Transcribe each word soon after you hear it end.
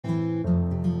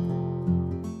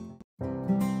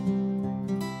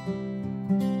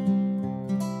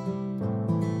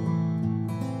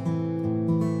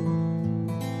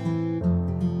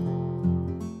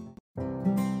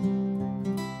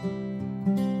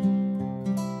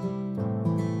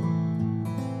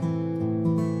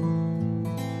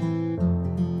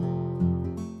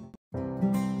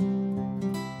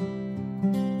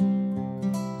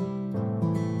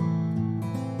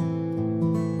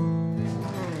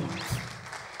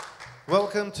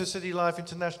Welcome to CityLife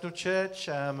International Church.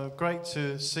 Great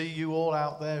to see you all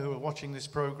out there who are watching this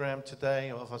program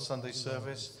today of our Sunday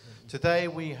service. Today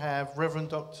we have Reverend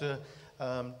Dr.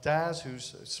 Daz,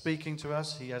 who's speaking to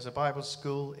us. He has a Bible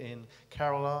school in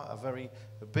Kerala,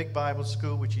 a big Bible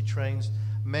school which he trains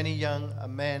many young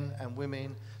men and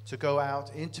women to go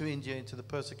out into India, into the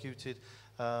persecuted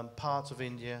parts of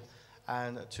India,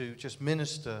 and to just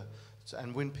minister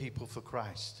and win people for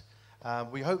Christ.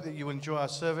 We hope that you enjoy our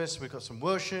service. We've got some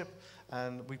worship,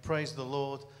 and we praise the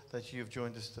Lord that you've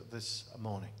joined us this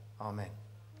morning. Amen.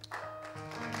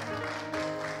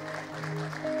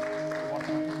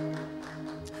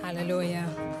 Hallelujah.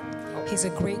 He's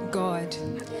a great God,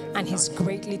 and he's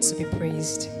greatly to be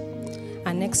praised.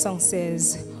 Our next song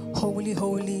says, Holy,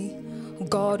 holy,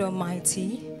 God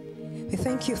Almighty, we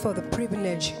thank you for the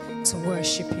privilege to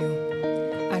worship you.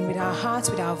 And with our hearts,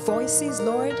 with our voices,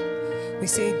 Lord, we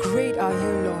say, great are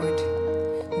you, Lord.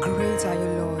 Great are you,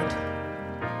 Lord.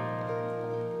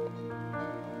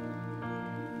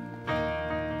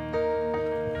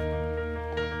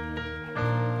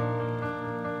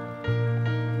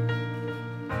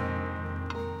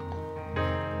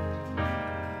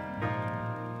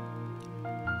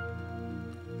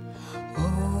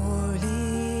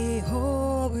 Holy,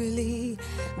 holy,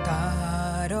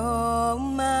 God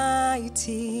Almighty,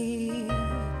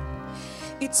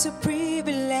 it's a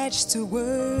privilege to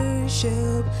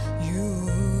worship you,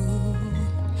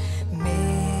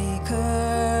 Maker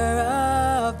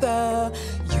of the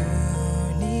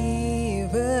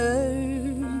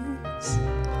universe.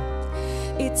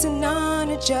 It's an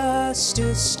honor just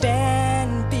to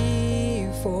stand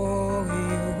before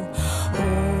you.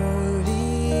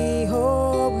 Holy,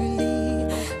 holy,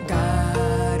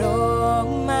 God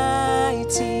Almighty,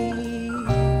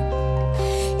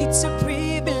 it's a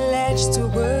privilege to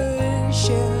worship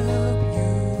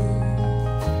you,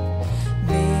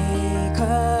 Maker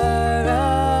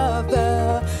of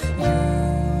the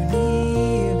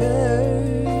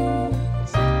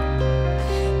universe.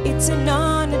 It's an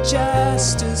honor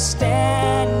just to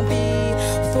stand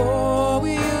before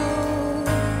you.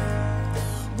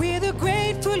 With a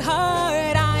grateful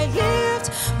heart, I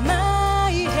lift my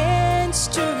hands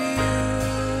to you,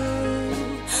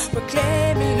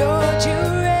 proclaiming, Lord, you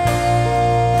reign.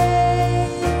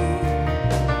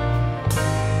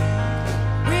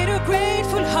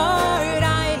 Grateful heart,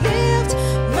 I lift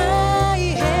my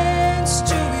hands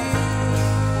to you,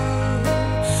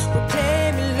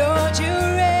 proclaiming, Lord, you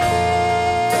reign.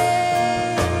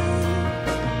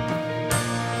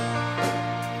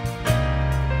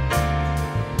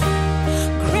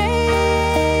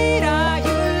 Great are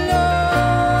you,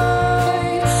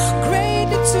 Lord,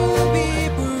 greatly to be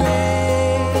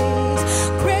praised,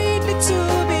 greatly to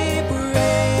be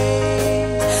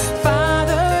praised.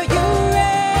 Father, you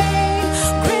reign.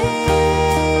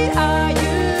 Great are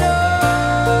you,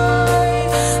 Lord,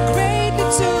 greatly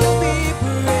to be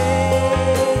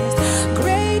praised,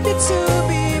 greatly to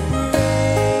be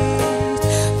praised.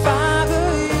 Father,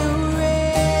 you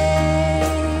reign.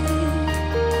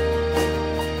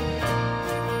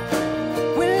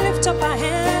 We lift up our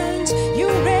hands, you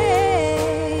reign.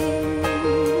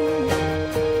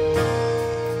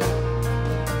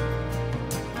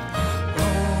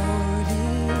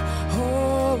 Holy,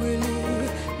 holy,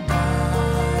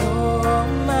 God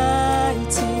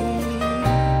Almighty,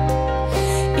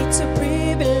 it's a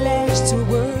privilege to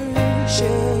worship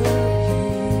you,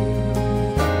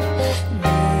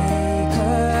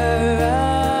 Maker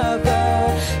of the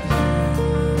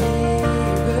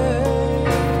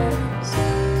universe.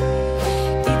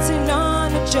 It's an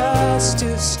honor just to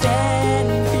stand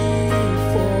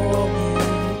before you.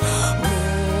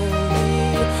 Holy,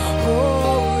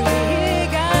 holy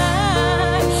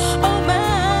God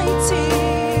Almighty,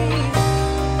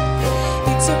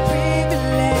 it's a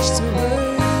privilege to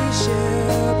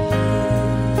worship you,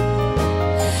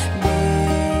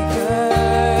 Maker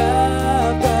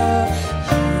of the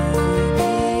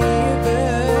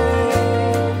universe.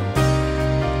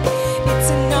 It's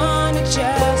an honor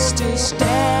just to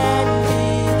stand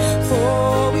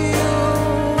before you.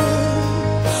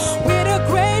 With a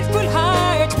grateful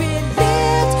heart, we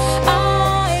lift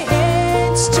our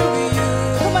hands to you.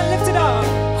 Come on, lift it up.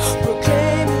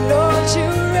 Proclaim, Lord, you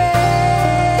reign.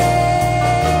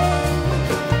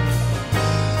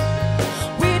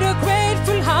 With a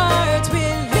grateful heart, we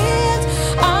lift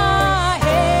our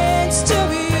hands to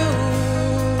you.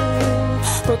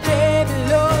 Proclaim,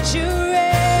 Lord, you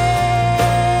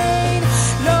reign.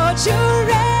 Lord, you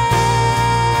reign.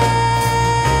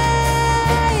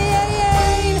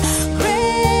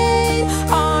 Great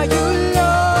are you,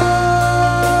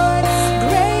 Lord,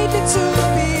 greatly to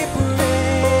be praised.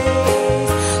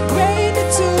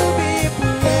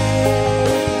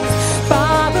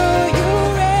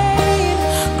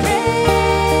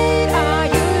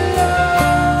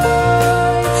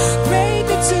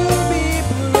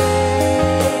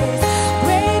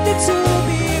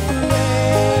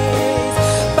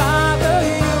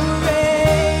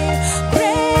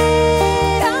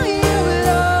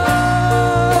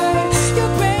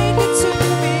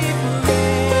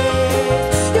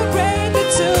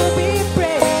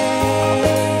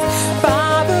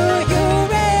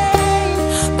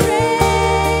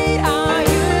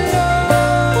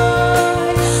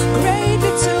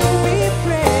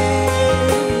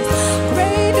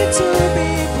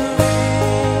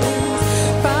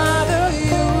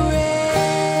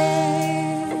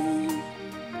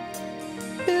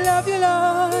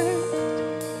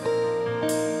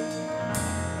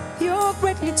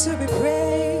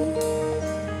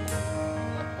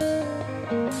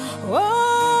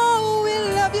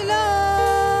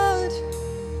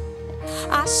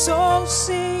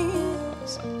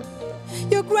 sings,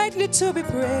 you're greatly to be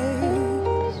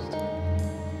praised.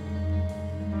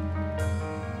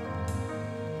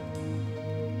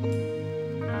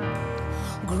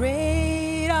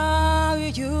 Great are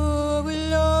you,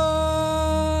 Lord.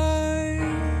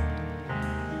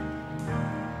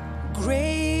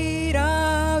 Great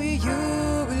are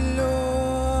you,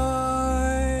 Lord.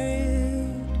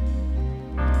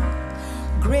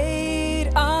 Great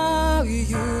are you,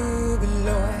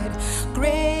 Lord.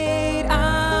 Great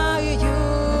are you,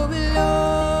 Lord.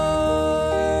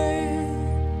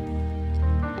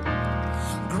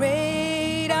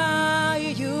 Great are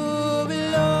you,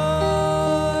 Lord.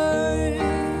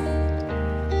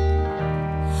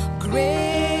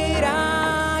 Great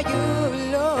are you,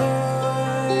 Lord.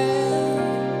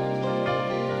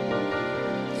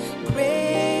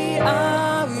 Great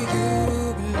are you,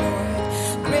 Lord.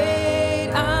 Great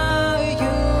are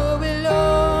you,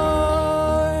 Lord.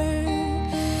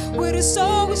 With a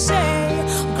soul we say,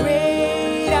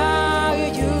 great are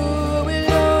you,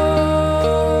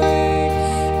 Lord.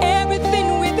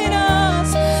 Everything within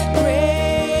us,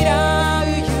 great are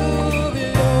you,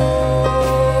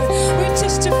 Lord. We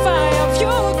testify of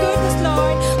your goodness,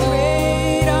 Lord.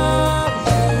 Great are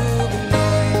you, Lord.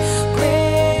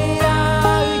 Great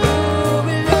are you,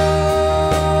 Lord.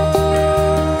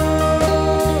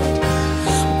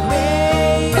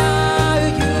 Great are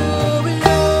you,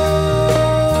 Lord.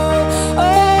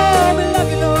 Oh, we love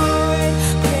you, Lord.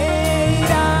 Great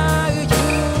are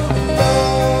you,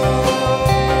 Lord.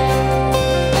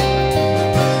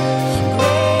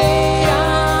 Great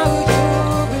are you,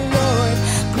 Lord.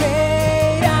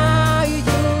 Great are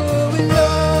you,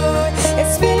 Lord.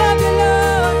 Yes, we love you,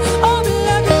 Lord. Oh, we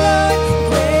love you, Lord.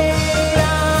 Great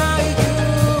are you,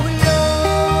 Lord.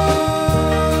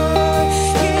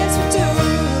 Yes, we do.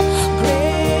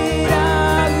 Great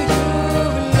are you,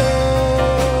 Lord.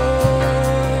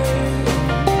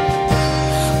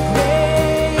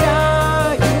 Great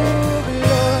are you,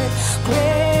 Lord.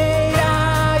 Great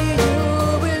are you,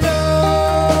 Lord.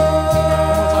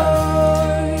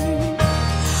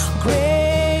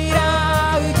 Great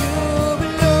are you, Lord.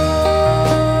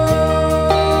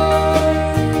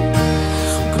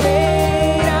 Great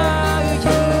are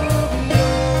you,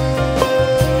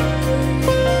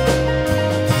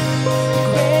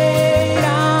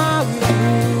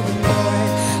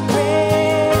 Great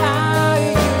are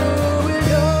you,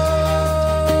 Lord.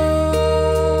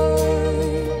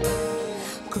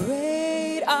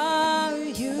 Great are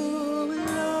you,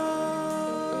 Lord.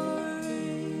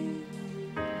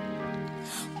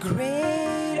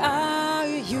 Great are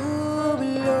you,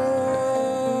 Lord.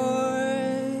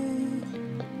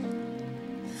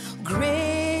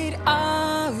 Great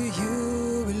are you, Lord. Great are you,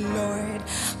 Lord.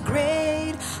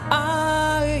 Great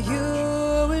are you,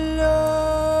 Lord.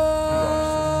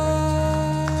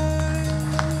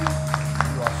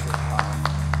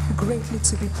 Greatly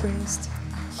to be praised,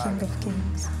 King of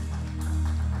Kings.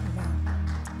 Amen.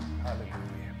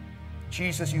 Hallelujah.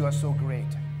 Jesus, you are so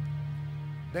great.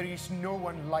 There is no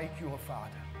one like you,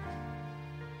 Father.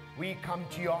 We come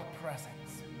to your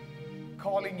presence,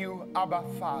 calling you Abba,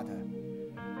 Father.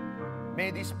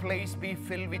 May this place be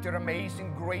filled with your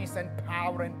amazing grace and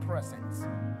power and presence.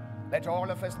 Let all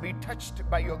of us be touched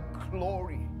by your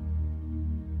glory.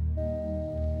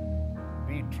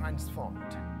 Be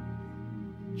transformed,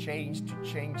 changed to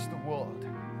change the world.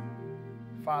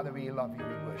 Father, we love you,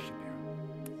 we worship you.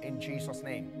 In Jesus'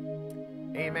 name,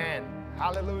 amen.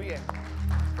 Hallelujah.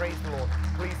 Praise the Lord.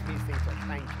 Please be seated.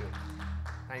 Thank you.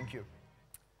 Thank you.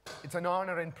 It's an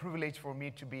honor and privilege for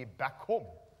me to be back home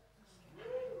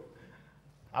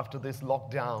after this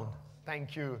lockdown.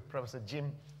 Thank you, Professor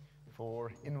Jim,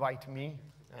 for inviting me.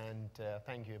 And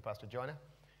thank you, Pastor Jonah,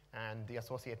 and the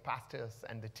associate pastors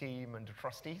and the team and the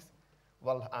trustees.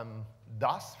 Well, I'm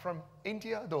Das from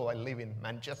India, though I live in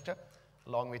Manchester,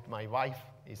 along with my wife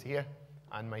is here,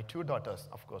 and my two daughters,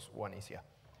 of course, one is here.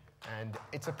 And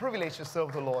it's a privilege to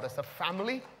serve the Lord as a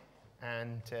family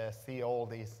and see all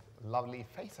these lovely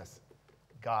faces.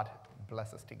 God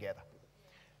bless us together.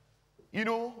 You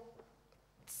know,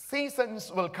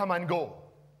 seasons will come and go,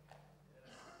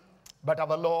 but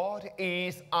our Lord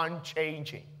is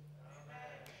unchanging.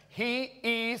 He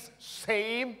is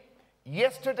same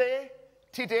yesterday,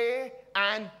 today,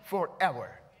 and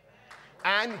forever.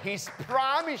 And his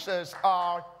promises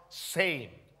are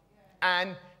same,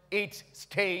 and it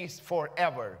stays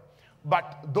forever.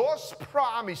 But those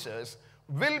promises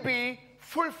will be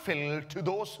fulfilled to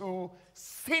those who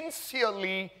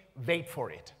sincerely wait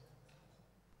for it.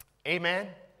 Amen.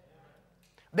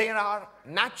 There are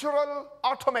natural,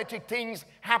 automatic things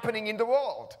happening in the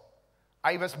world.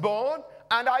 I was born,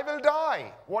 and I will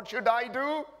die. What should I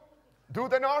do? Do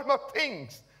the normal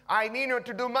things. I need not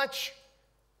to do much.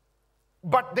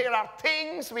 But there are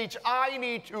things which I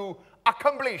need to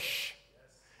accomplish.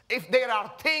 If there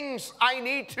are things I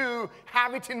need to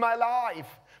have it in my life,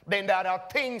 then there are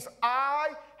things I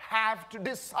have to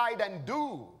decide and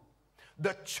do.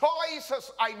 The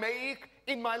choices I make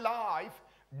in my life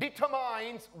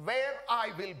determines where I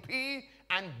will be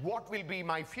and what will be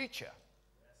my future.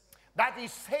 That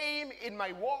is same in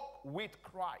my walk with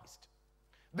Christ.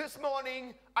 This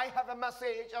morning, I have a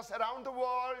message as around the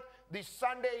world. This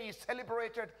Sunday is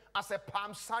celebrated as a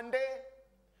Palm Sunday.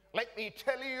 Let me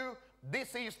tell you,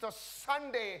 this is the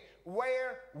Sunday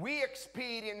where we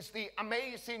experience the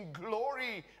amazing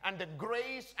glory and the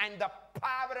grace and the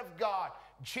power of God.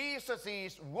 Jesus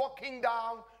is walking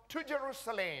down to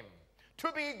Jerusalem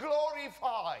to be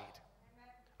glorified.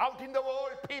 Out in the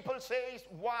world, people say,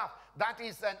 wow, that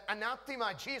is an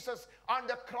anathema. Jesus on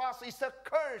the cross is a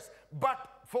curse. But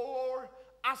for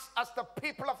us as the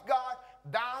people of God,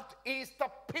 that is the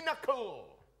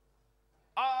pinnacle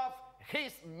of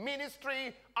his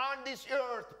ministry on this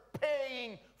earth,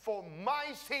 paying for my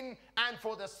sin and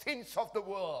for the sins of the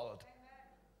world.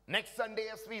 Next Sunday,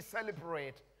 as we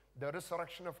celebrate the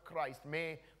resurrection of Christ,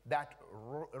 may that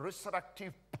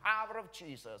resurrective power of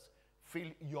Jesus fill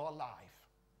your life.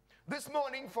 This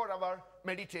morning for our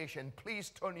meditation, please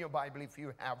turn your Bible if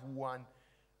you have one.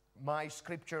 My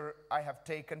scripture I have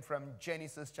taken from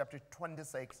Genesis chapter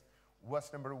 26,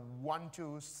 verse number 1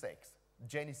 to 6.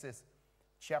 Genesis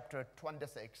chapter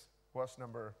 26, verse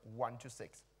number 1 to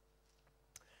 6.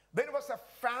 There was a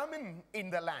famine in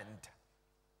the land,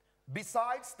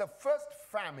 besides the first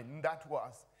famine that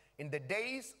was in the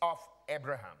days of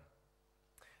Abraham.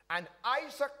 And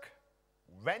Isaac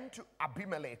went to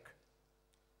Abimelech,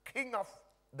 king of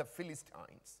the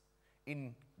Philistines,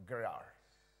 in Gerar.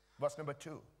 Verse number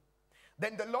 2.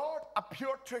 Then the Lord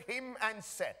appeared to him and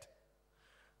said,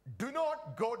 do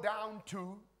not go down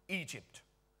to Egypt.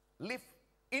 Live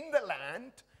in the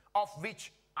land of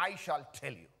which I shall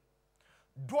tell you.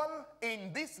 Dwell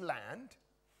in this land.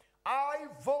 I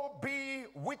will be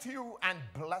with you and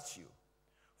bless you.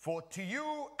 For to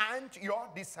you and your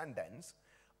descendants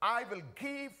I will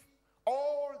give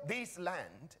all this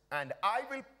land, and I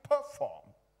will perform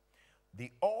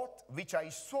the oath which I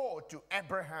swore to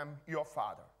Abraham your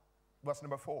father. Verse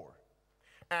number 4.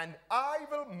 And I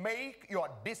will make your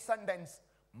descendants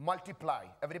multiply.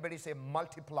 Everybody say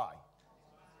multiply.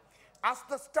 As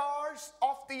the stars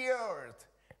of the earth,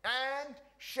 and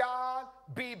shall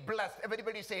be blessed.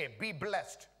 Everybody say be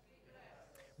blessed.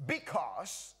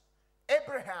 Because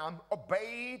Abraham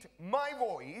obeyed my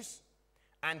voice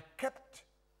and kept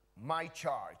my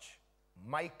charge,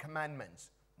 my commandments,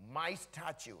 my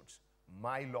statutes,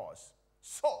 my laws.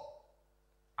 So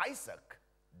Isaac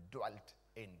dwelt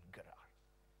in Gerar.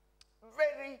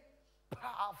 Very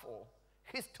powerful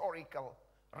historical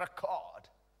record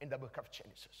in the book of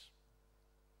Genesis.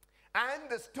 And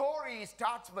the story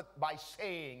starts by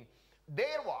saying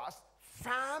there was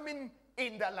famine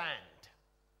in the land.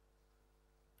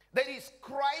 There is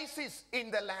crisis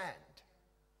in the land.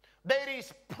 There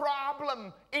is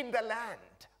problem in the land.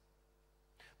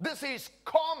 This is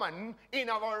common in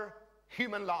our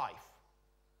human life.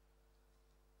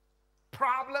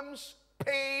 Problems,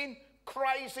 pain,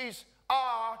 crisis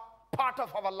are part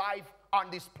of our life on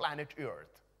this planet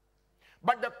Earth.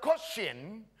 But the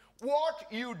question, what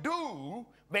you do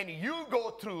when you go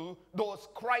through those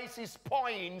crisis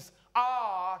points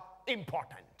are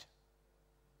important.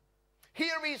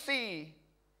 Here we see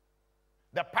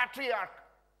the patriarch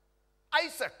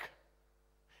Isaac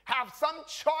have some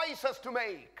choices to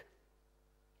make.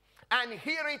 And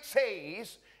here it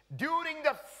says, during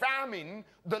the famine,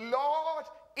 the Lord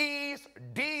is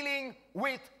dealing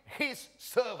with his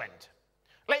servant.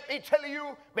 Let me tell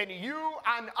you, when you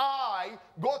and I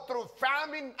go through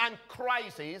famine and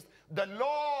crisis, the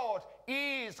Lord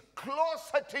is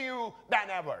closer to you than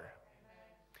ever.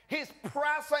 His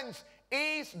presence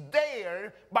is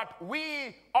there, but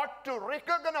we ought to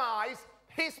recognize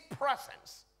his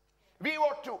presence. We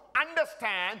ought to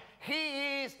understand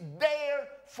he is there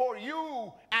for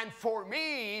you and for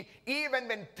me, even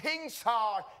when things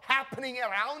are happening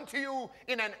around you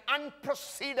in an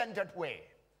unprecedented way.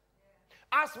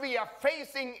 As we are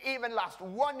facing, even last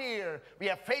 1 year, we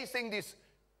are facing this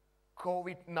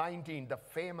COVID-19, the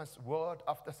famous word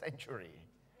of the century.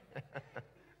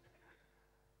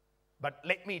 But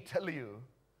let me tell you,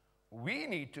 we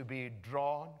need to be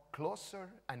drawn closer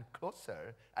and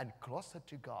closer and closer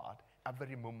to God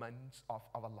every moment of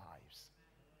our lives.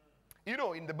 You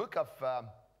know, in the book of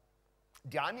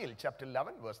Daniel, chapter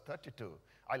 11, verse 32,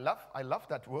 I love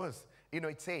that verse.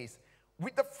 It says,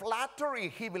 with the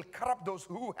flattery he will corrupt those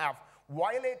who have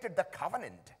violated the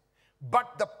covenant.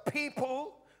 But the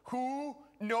people who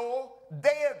know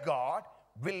their God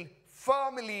will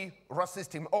firmly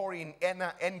resist him. Or in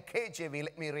NKJV,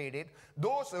 let me read it.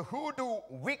 Those who do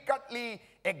wickedly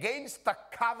against the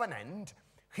covenant,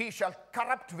 he shall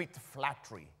corrupt with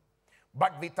flattery.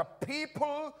 But with the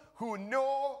people who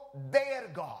know their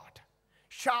God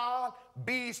shall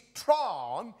be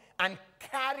strong and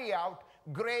carry out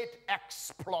great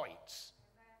exploits.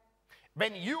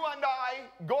 When you and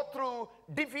I go through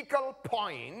difficult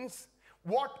points,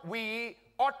 what we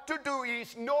ought to do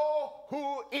is know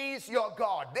who is your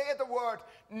God. There the word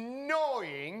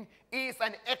knowing is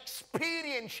an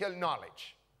experiential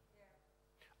knowledge.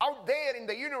 Out there in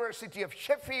the University of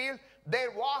Sheffield,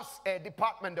 there was a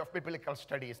Department of Biblical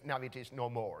Studies. Now it is no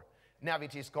more. Now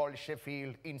it is called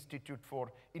Sheffield Institute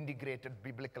for Integrated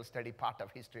Biblical Study, part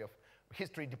of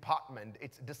History Department.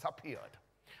 It's disappeared.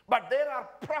 But there are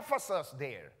professors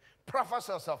there,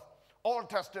 professors of Old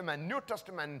Testament, New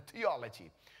Testament theology.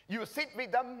 You sit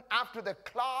with them after the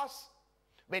class.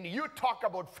 When you talk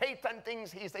about faith and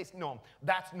things, he says, no,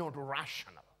 that's not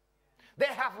rational. They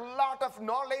have a lot of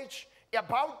knowledge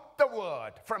about the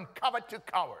word from cover to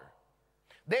cover.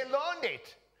 They learned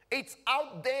it. It's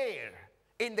out there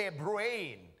in their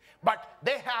brain. But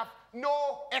they have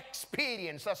no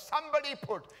experience. So somebody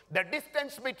put the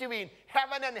distance between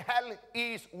heaven and hell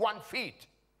is 1 foot.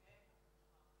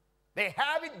 They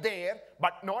have it there,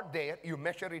 but not there. You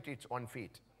measure it, it's 1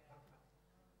 foot.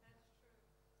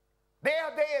 They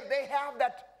are there. They have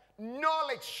that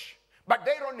knowledge, but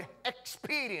they don't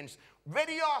experience.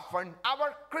 Very often,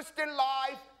 our Christian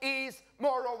life is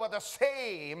moreover the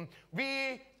same.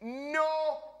 We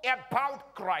know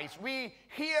about Christ. We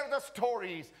hear the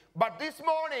stories. But this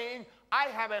morning, I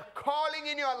have a calling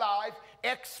in your life.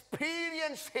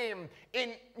 Experience him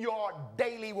in your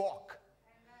daily walk.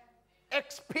 Amen.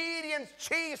 Experience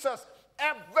Jesus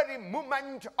every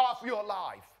moment of your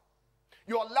life.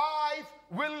 Your life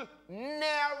will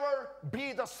never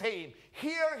be the same.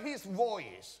 Hear his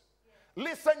voice.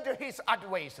 Listen to his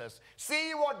advices.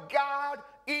 See what God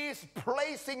is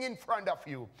placing in front of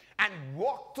you and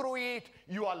walk through it.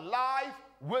 Your life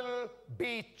will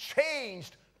be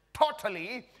changed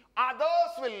totally.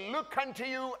 Others will look unto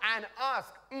you and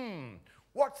ask,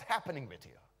 what's happening with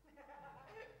you?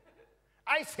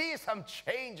 I see some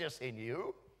changes in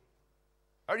you.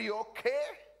 Are you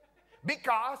okay?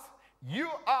 Because you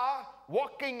are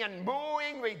walking and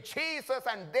moving with Jesus,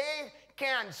 and they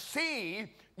can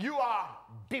see you are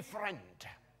different.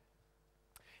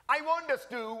 I want us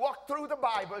to walk through the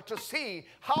Bible to see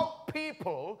how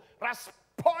people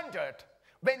responded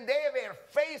when they were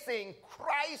facing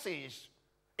crisis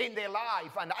in their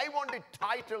life. And I want to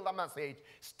title the message,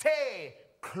 Stay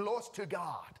Close to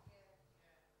God.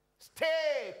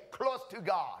 Stay close to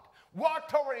God.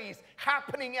 Whatever is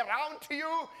happening around you,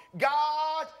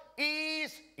 God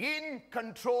is in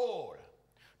control.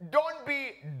 Don't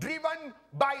be driven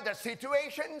by the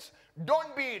situations.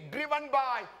 Don't be driven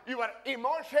by your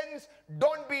emotions.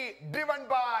 Don't be driven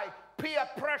by peer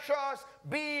pressures.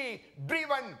 Be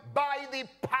driven by the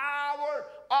power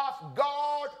of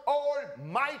God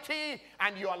Almighty,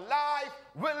 and your life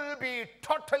will be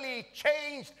totally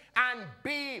changed and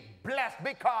be blessed,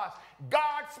 because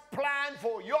God's plan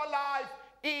for your life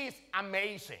is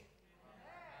amazing.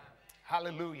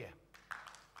 Hallelujah.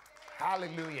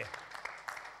 Hallelujah.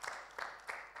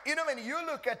 You know, when you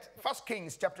look at 1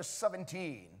 Kings chapter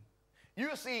 17,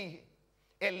 you see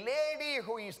a lady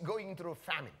who is going through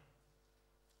famine.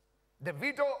 The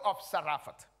widow of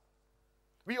Zarephath.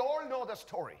 We all know the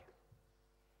story.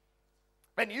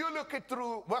 When you look it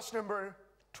through verse number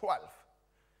 12,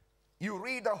 you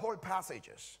read the whole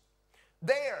passages.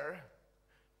 There,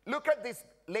 look at this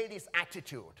lady's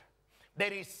attitude.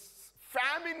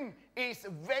 Famine is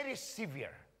very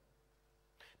severe.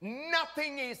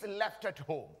 Nothing is left at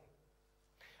home.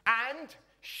 And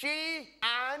she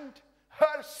and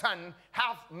her son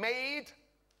have made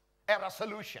a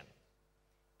resolution.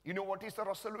 You know what is the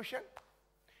resolution?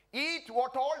 Eat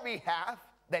what all we have,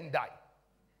 then die.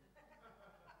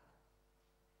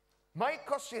 My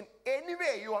question,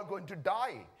 anyway you are going to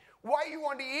die. Why you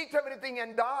want to eat everything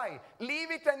and die?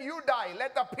 Leave it and you die.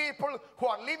 Let the people who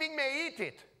are living may eat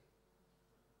it.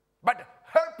 But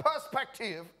her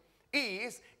perspective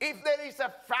is, if there is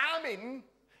a famine,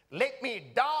 let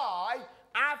me die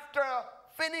after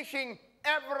finishing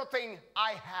everything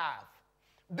I have.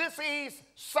 This is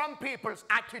some people's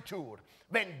attitude.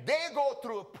 When they go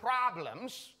through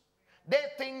problems, they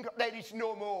think there is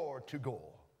no more to go.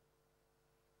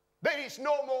 There is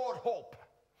no more hope.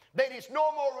 There is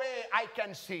no more way I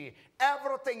can see.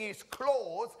 Everything is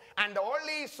closed, and the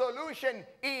only solution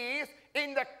is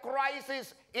in the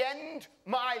crisis, end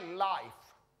my life.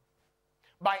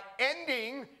 By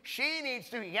ending, she needs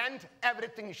to end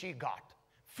everything she got.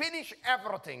 Finish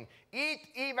everything. Eat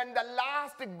even the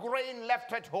last grain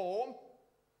left at home,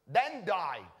 then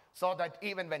die. So that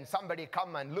even when somebody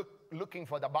come and looking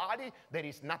for the body, there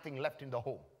is nothing left in the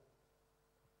home.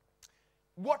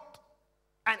 What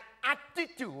an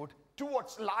attitude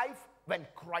towards life when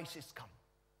crisis come.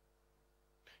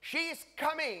 She is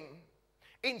coming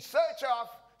in search of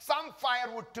some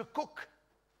firewood to cook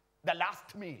the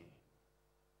last meal.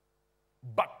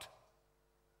 But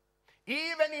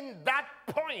even in that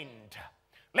point,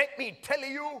 let me tell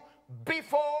you,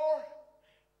 before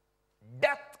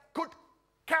death could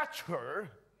catch her,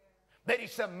 there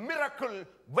is a miracle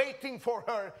waiting for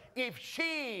her if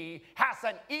she has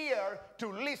an ear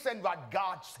to listen what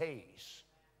God says.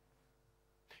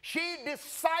 She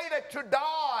decided to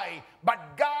die,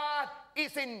 but God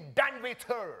isn't done with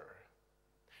her.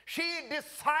 She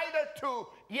decided to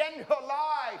end her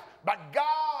life, but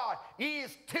God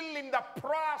is still in the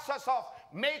process of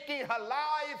making her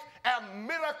life a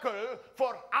miracle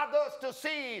for others to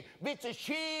see, which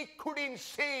she couldn't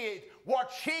see it.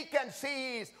 What she can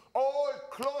see is all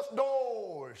closed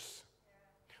doors.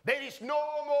 There is no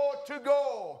more to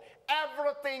go.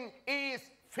 Everything is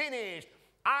finished.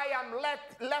 I am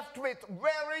left with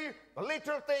very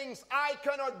little things. I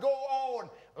cannot go on.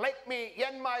 Let me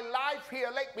end my life here.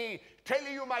 Let me tell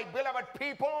you, my beloved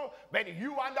people, when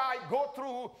you and I go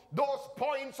through those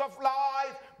points of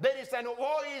life, there is a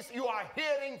voice you are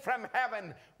hearing from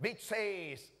heaven which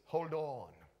says, hold on.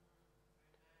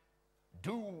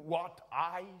 Do what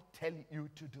I tell you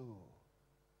to do.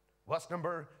 Verse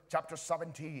number chapter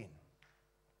 17.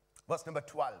 Verse number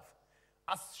 12.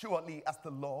 As surely as the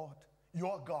Lord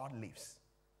your God lives.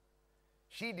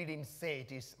 She didn't say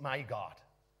it is my God.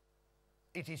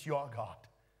 It is your God.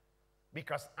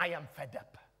 Because I am fed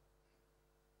up.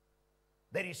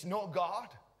 There is no God.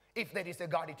 If there is a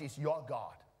God, it is your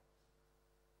God.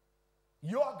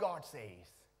 Your God says,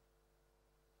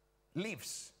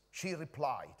 lives. She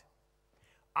replied,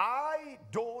 I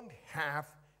don't have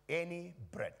any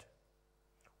bread.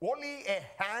 Only a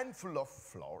handful of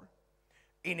flour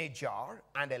in a jar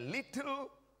and a little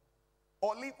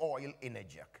olive oil in a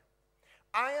jug.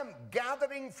 I am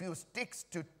gathering few sticks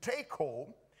to take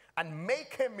home and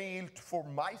make a meal for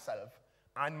myself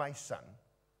and my son,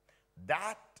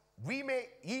 that we may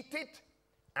eat it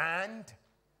and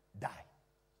die.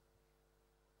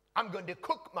 I'm going to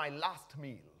cook my last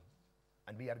meal,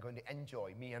 and we are going to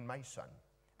enjoy, me and my son,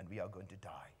 and we are going to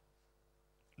die.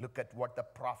 Look at what the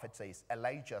prophet says.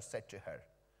 Elijah said to her,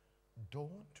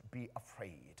 don't be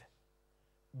afraid.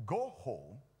 Go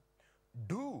home.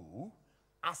 Do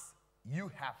as you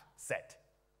have said.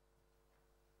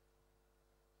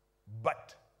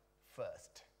 But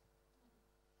first,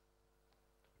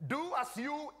 do as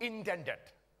you intended.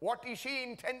 What is she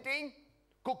intending?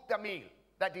 Cook the meal.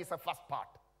 That is the first part.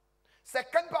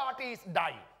 Second part is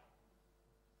die.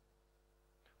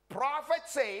 Prophet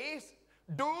says,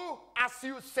 do as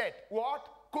you said. What?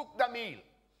 Cook the meal.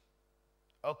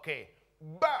 Okay.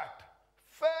 But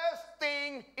first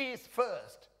thing is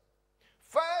first.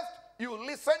 First, you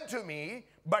listen to me,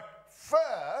 but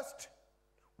first,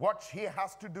 what she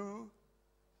has to do?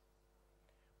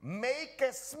 Make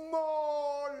a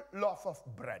small loaf of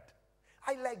bread.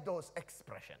 I like those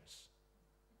expressions.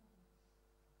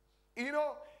 You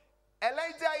know,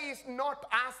 Elijah is not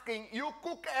asking, you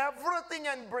cook everything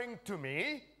and bring to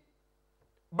me,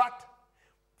 but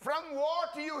from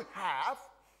what you have,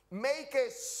 make a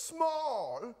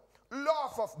small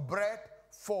loaf of bread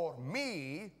for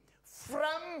me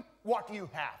from what you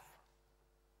have.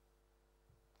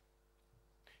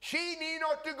 She need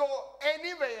not to go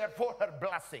anywhere for her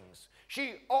blessings.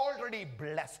 She already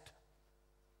blessed.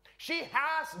 She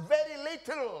has very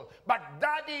little, but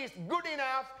that is good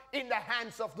enough in the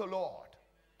hands of the Lord.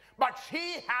 But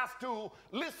she has to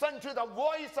listen to the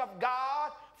voice of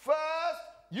God. First,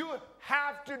 you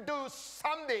have to do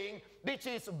something which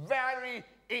is very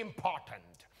important.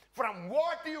 From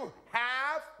what you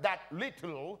have, that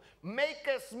little, make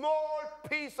a small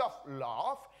piece of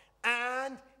loaf,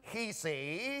 and he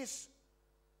says,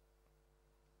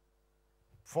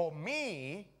 for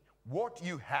me, what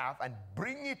you have, and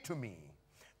bring it to me.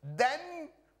 Then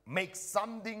make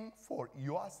something for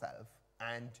yourself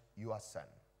and your son.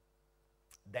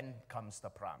 Then comes the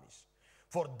promise.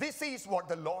 For this is what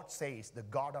the Lord says, the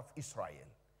God of Israel.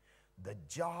 The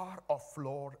jar of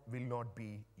flour will not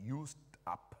be used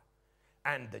up,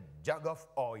 and the jug of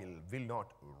oil will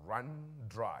not run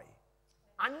dry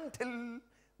until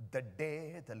the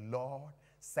day the Lord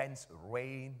sends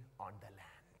rain on the land.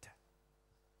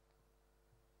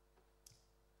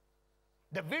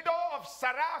 The widow of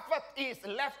Zarephath is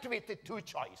left with two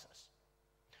choices.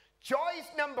 Choice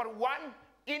number one,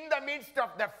 in the midst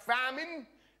of the famine,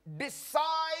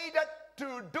 decided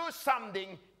to do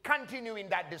something, continue in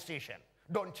that decision.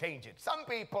 Don't change it. Some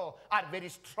people are very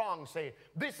strong, say,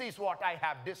 this is what I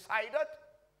have decided.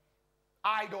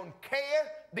 I don't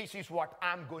care. This is what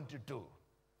I'm going to do.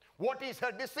 What is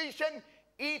her decision?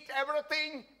 Eat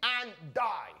everything and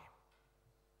die.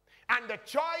 And the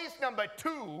choice number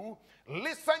two,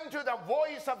 listen to the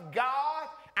voice of God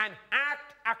and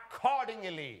act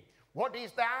accordingly. What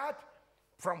is that?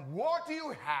 From what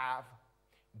you have,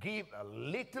 give a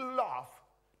little of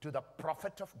to the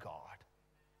prophet of God.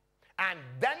 And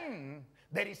then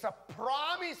there is a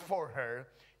promise for her.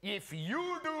 If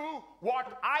you do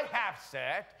what I have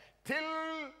said, till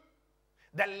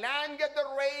the land get the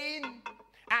rain,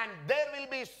 and there will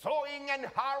be sowing and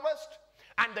harvest,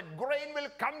 and the grain will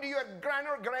come to your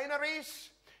granaries,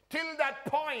 till that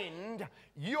point,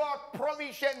 your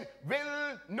provision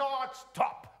will not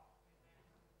stop.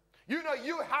 You know,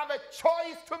 you have a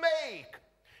choice to make.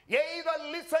 You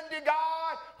either listen to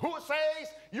God who says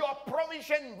your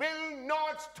provision will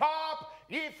not stop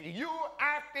if you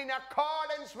act in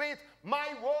accordance with my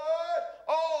word,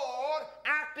 or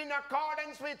act in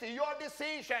accordance with your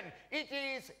decision. It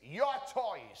is your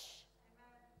choice.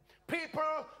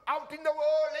 People out in the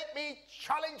world, let me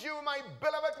challenge you, my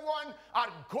beloved one,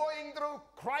 are going through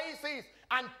crisis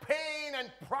and pain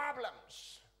and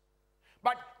problems.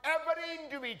 But every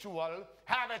individual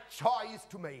have a choice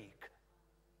to make.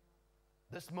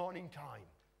 This morning time,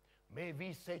 may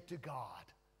we say to God,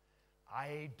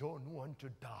 I don't want to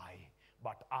die,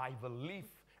 but I will live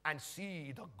and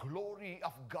see the glory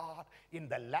of God in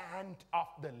the land of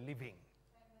the living.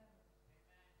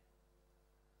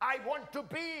 I want to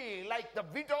be like the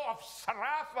widow of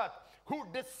Zarephath, who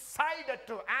decided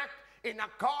to act in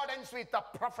accordance with the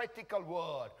prophetical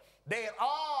word. There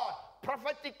are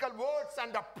prophetical words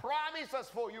and the promises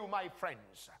for you, my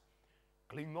friends.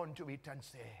 Cling on to it and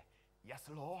say, yes,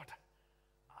 Lord,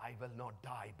 I will not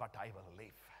die, but I will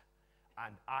live.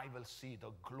 And I will see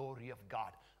the glory of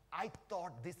God. I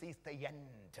thought this is the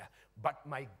end, but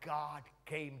my God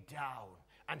came down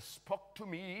and spoke to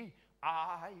me.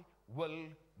 I will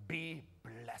be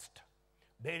blessed.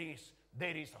 There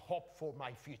is hope for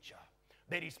my future.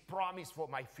 There is promise for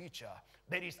my future.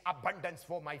 There is abundance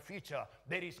for my future.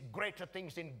 There is greater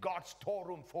things in God's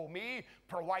storeroom for me,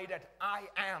 provided I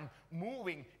am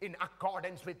moving in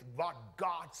accordance with what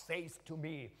God says to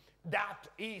me. That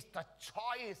is the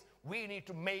choice we need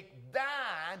to make,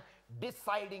 than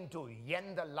deciding to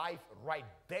end the life right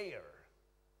there.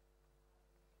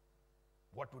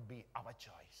 What would be our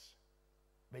choice?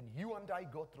 When you and I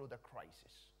go through the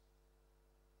crisis,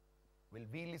 will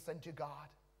we listen to God?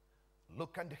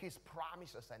 Look unto his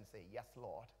promises and say, yes,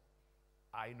 Lord,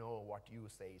 I know what you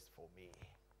say is for me.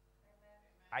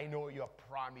 Amen. I know your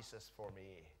promises for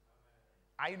me.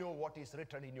 Amen. I know what is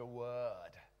written in your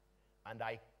word. And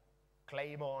I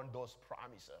claim on those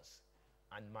promises.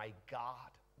 And my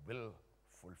God will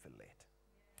fulfill it.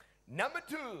 Yeah. Number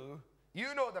two,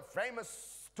 you know the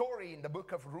famous story in the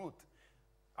book of Ruth.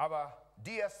 Our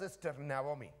dear sister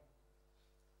Naomi.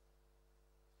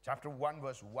 Chapter 1,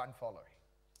 verse 1 following.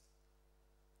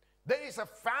 There is a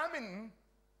famine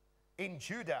in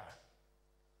Judah.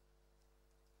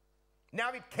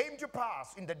 Now it came to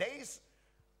pass in the days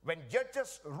when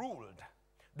judges ruled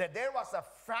that there was a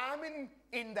famine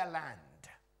in the land.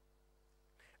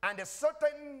 And a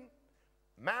certain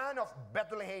man of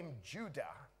Bethlehem,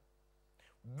 Judah,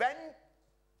 went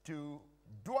to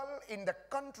dwell in the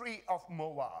country of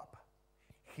Moab,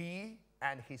 he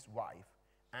and his wife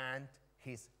and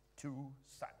his 2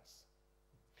 sons.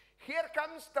 Here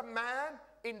comes the man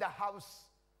in the house,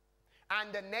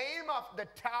 and the name of the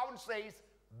town says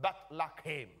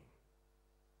Bethlehem,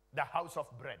 the house of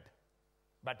bread,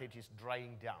 but it is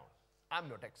drying down. I'm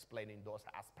not explaining those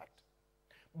aspects.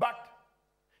 But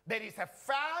there is a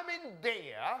famine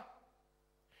there.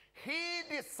 He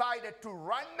decided to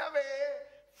run away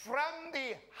from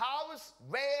the house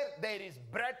where there is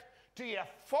bread to a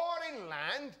foreign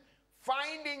land,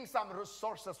 finding some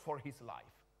resources for his life.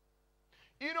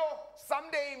 You know,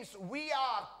 sometimes we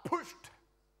are pushed,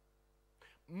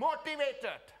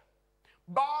 motivated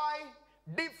by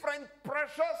different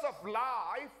pressures of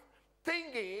life,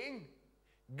 thinking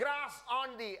grass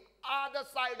on the other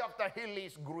side of the hill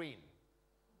is green.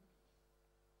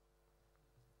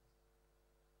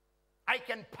 I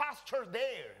can pasture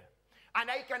there, and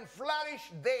I can flourish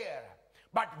there.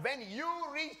 But when you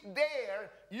reach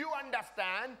there, you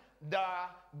understand the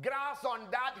grass on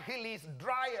that hill is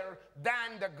drier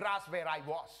than the grass where I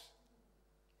was.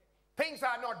 Things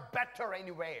are not better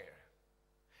anywhere.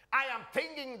 I am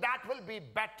thinking that will be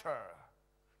better.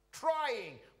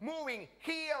 Trying, moving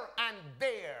here and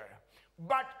there.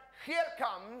 But here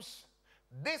comes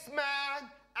this man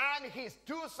and his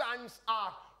 2 sons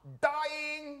are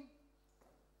dying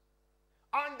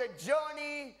on the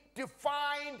journey to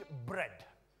find bread.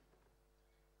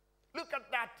 Look at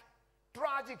that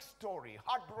tragic story,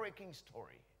 heartbreaking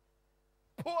story.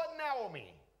 Poor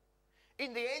Naomi.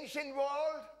 In the ancient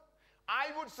world, I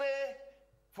would say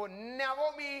for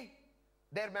Naomi,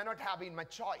 there may not have been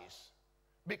much choice,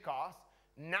 because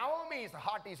Naomi's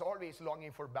heart is always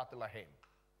longing for Bethlehem.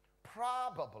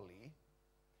 Probably,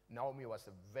 Naomi was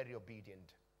a very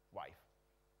obedient wife.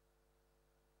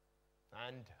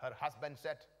 And her husband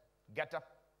said, get up,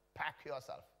 pack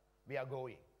yourself, we are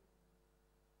going.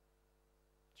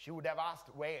 She would have asked,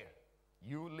 where?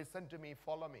 You listen to me,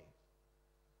 follow me.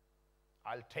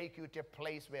 I'll take you to a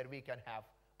place where we can have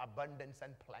abundance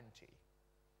and plenty.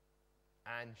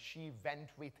 And she went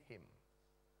with him.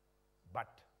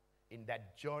 But in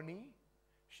that journey,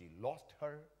 she lost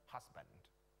her husband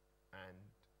and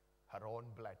her own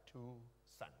blood, 2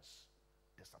 sons.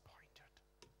 Disappointed.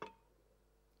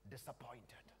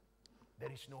 Disappointed.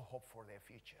 There is no hope for their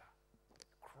future.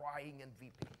 Crying and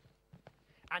weeping.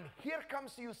 And here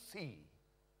comes, you see,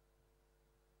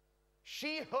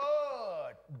 she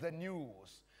heard the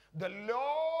news. The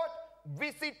Lord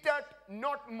visited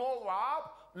not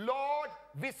Moab, Lord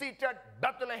visited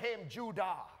Bethlehem,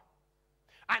 Judah.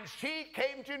 And she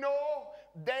came to know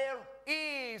there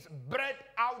is bread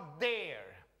out there.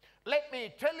 Let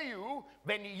me tell you,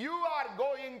 when you are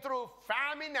going through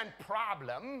famine and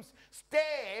problems,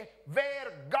 stay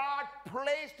where God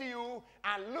placed you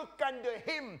and look unto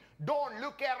Him. Don't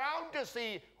look around to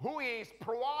see who is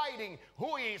providing,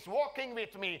 who is walking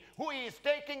with me, who is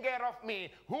taking care of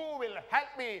me, who will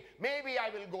help me. Maybe I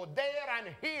will go there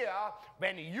and here.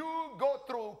 When you go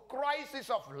through crisis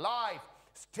of life,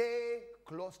 stay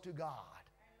close to God.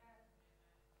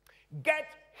 Get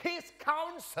His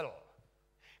counsel.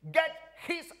 Get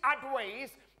His advice,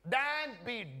 than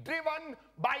be driven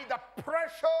by the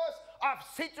pressures of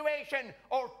situation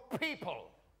or people.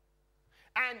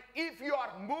 And if you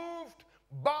are moved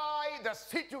by the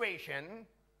situation,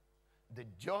 the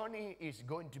journey is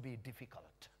going to be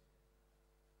difficult.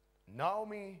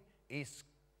 Naomi is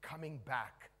coming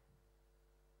back.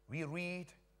 We read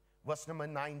verse number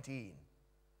 19.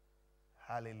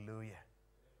 Hallelujah.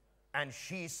 And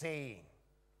she's saying,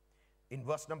 in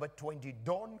verse number 20,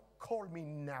 don't call me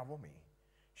Naomi.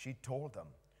 She told them,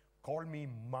 call me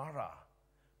Mara,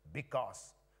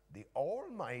 because the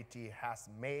Almighty has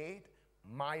made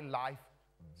my life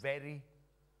very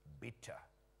bitter.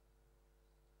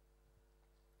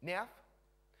 Now,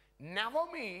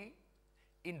 Naomi,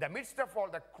 in the midst of all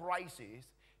the crisis,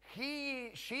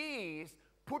 she is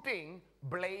putting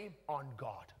blame on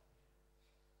God.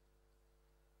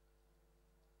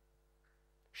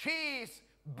 She is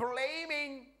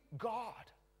blaming God.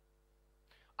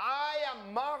 I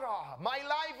am Mara. My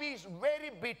life is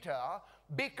very bitter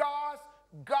because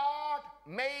God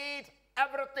made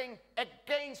everything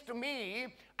against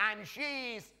me, and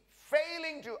she is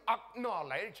failing to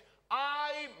acknowledge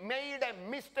I made a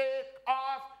mistake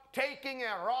of taking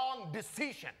a wrong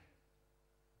decision.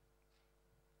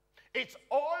 It's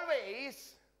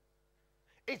always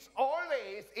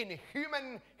in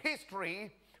human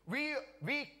history, we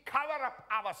cover up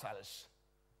ourselves.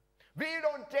 We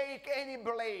don't take any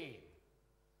blame.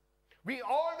 We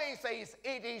always say,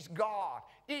 it is God,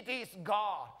 it is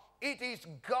God, it is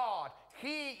God.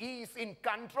 He is in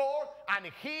control,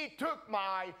 and He took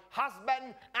my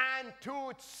husband and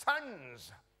 2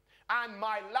 sons. And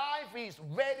my life is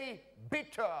very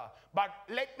bitter. But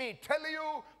let me tell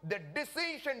you, the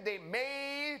decision they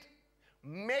made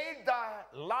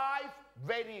the life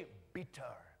very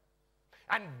bitter.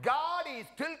 And God is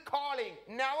still calling,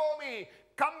 Naomi,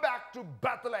 come back to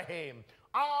Bethlehem.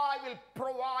 I will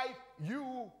provide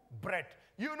you bread.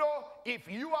 You know, if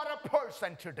you are a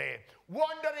person today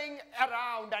wandering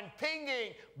around and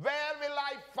thinking, where will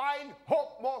I find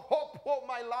hope, more hope for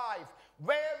my life?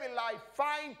 Where will I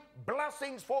find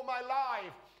blessings for my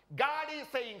life? God is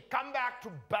saying, come back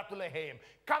to Bethlehem.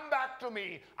 Come back to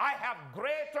me. I have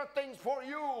greater things for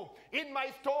you. In my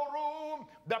storeroom,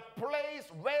 the place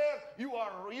where you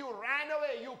ran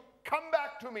away, you come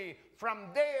back to me.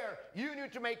 From there, you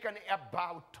need to make an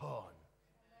about turn.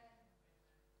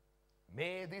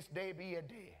 May this day be a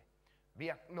day we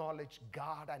acknowledge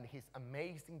God and His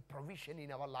amazing provision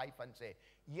in our life and say,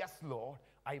 yes, Lord,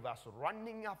 I was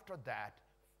running after that,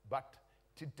 but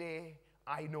today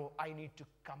I know I need to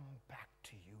come back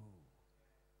to you.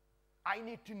 I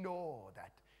need to know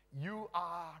that you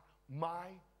are my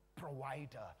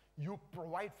provider. You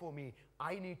provide for me.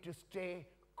 I need to stay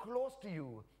close to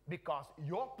you because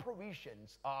your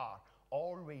provisions are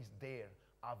always there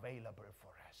available for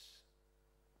us.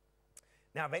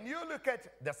 Now, when you look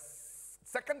at the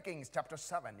 2 Kings chapter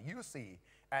 7, you see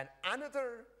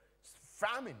another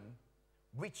famine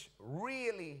which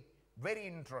really very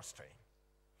interesting.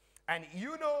 And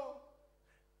you know,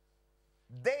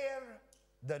 there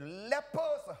the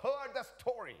lepers heard the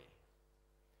story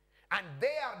and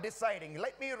they are deciding,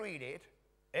 let me read it,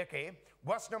 okay,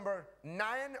 verse number 9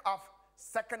 of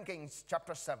 2 Kings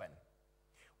chapter 7.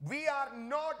 We are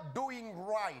not doing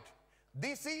right.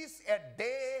 This is a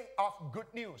day of good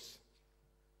news.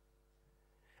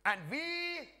 And we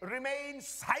remain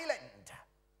silent.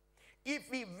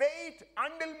 If we wait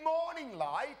until morning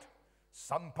light,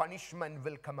 some punishment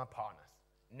will come upon us.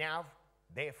 Now,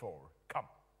 therefore, come.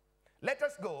 Let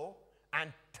us go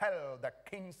and tell the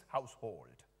king's household.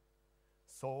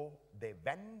 So they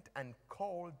went and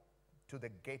called to the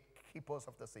gatekeepers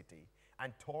of the city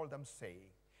and told them, saying,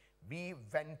 we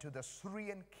went to the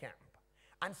Syrian camp,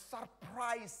 and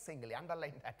surprisingly,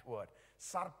 underline that word,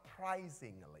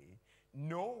 surprisingly,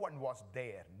 no one was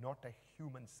there, not a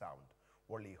human sound,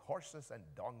 only horses and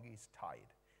donkeys tied,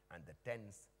 and the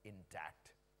tents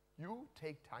intact. You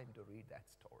take time to read that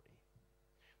story.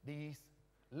 These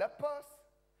lepers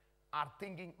are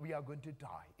thinking we are going to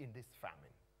die in this famine.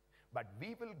 But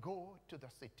we will go to the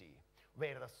city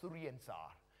where the Syrians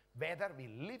are. Whether we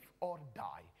live or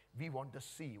die, we want to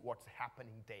see what's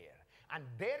happening there. And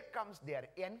there comes their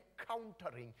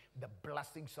encountering the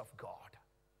blessings of God.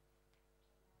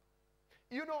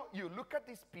 You know, you look at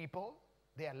these people,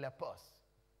 they are lepers.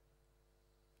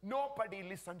 Nobody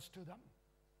listens to them.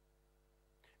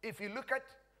 If you look at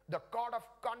the code of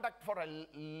conduct for a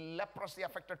leprosy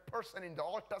affected person in the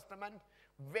Old Testament,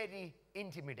 very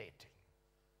intimidating.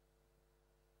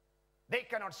 They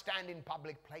cannot stand in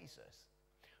public places.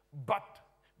 But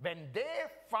when they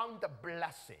found the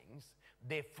blessings,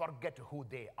 they forget who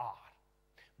they are.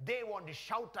 They want to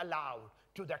shout aloud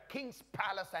to the king's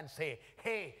palace and say,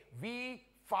 hey, we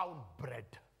found bread.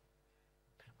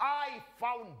 I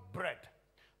found bread.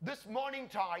 This morning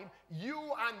time, you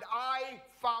and I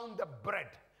found the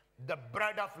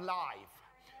bread of life.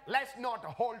 Let's not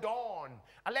hold on.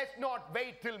 Let's not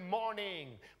wait till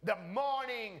morning. The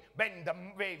morning, when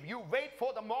you wait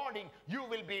for the morning, you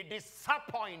will be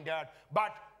disappointed.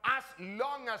 But as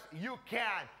long as you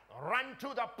can, run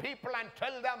to the people and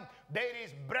tell them there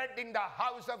is bread in the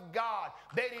house of God.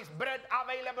 There is bread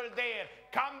available there.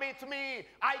 Come with me.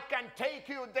 I can take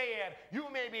you there. You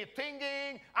may be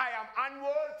thinking, I am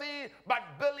unworthy,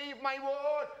 but believe my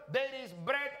word, there is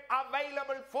bread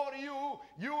available for you.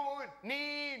 You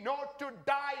need not to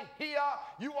die here.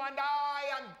 You and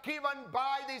I are given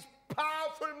by this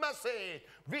powerful message.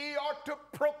 We ought to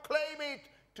proclaim it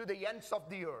to the ends of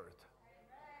the earth.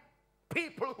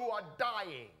 People who are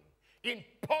dying in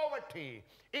poverty,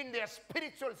 in their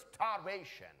spiritual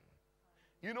starvation.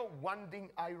 You know, one thing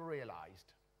I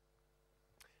realized,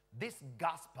 this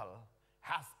gospel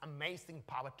has amazing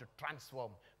power to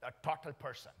transform a total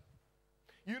person.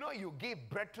 You know, you give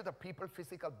bread to the people,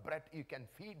 physical bread, you can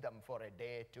feed them for a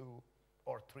day, 2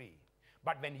 or 3.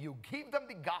 But when you give them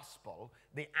the gospel,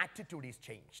 the attitude is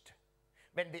changed.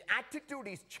 When the attitude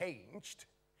is changed,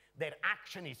 their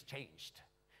action is changed.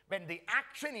 When the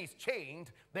action is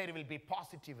changed, there will be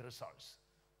positive results.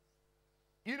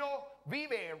 You know, we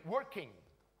are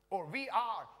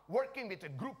working with a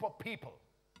group of people.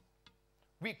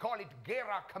 We call it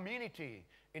Gera community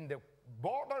in the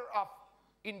border of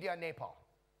India, Nepal.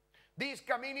 These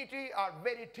community are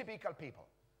very typical people.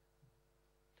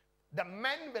 The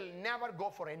men will never go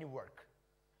for any work.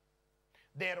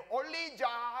 Their only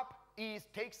job is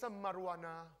take some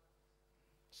marijuana,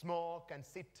 smoke, and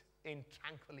sit in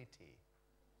tranquility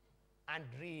and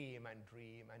dream and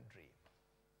dream and dream.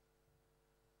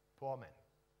 Poor men.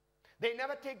 They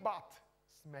never take bath.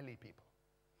 Smelly people.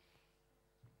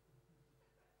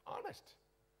 Honest.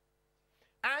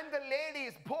 And the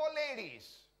ladies, poor ladies,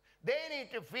 they need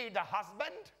to feed the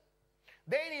husband.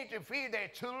 They need to feed their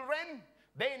children.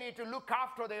 They need to look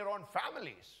after their own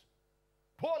families.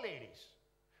 Poor ladies.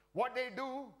 What they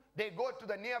do, they go to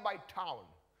the nearby town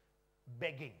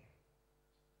begging.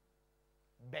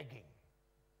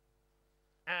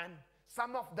 And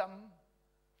some of them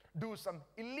do some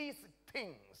illicit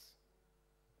things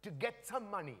to get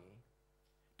some money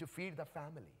to feed the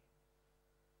family.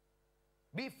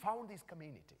 We found this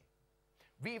community.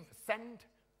 We've sent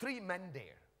 3 men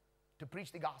there to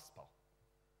preach the gospel.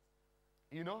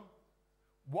 You know,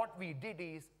 what we did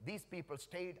is these people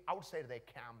stayed outside their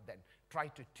camp, then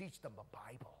tried to teach them the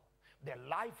Bible. Their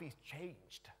life is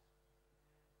changed.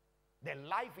 Their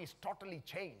life is totally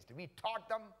changed. We taught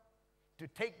them to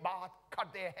take bath,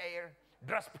 cut their hair,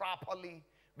 dress properly.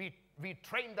 We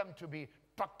trained them to be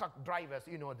truck drivers,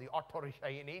 you know, the auto rickshaw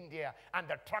in India, and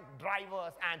the truck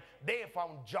drivers, and they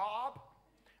found job.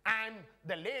 And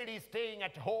the ladies staying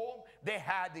at home, they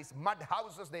had these mud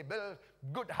houses. They built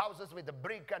good houses with the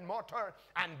brick and mortar,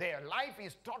 and their life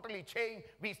is totally changed.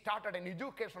 We started an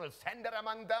educational center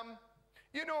among them.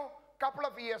 You know, a couple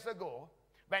of years ago,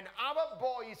 when our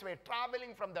boys were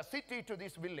traveling from the city to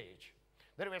this village,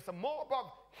 there was a mob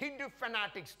of Hindu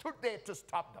fanatics stood there to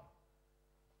stop them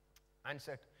and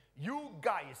said, "You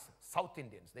guys, South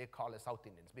Indians," they call us South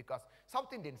Indians because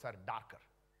South Indians are darker.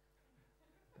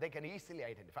 They can easily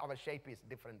identify. Our shape is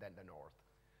different than the north.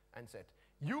 And said,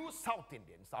 "You South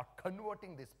Indians are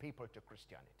converting these people to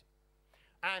Christianity."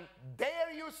 And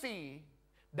there you see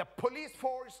the police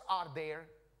force are there.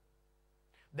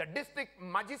 The district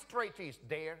magistrate is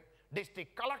there.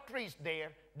 District collector is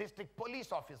there. District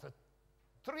police officer.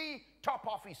 3 top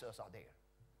officers are there.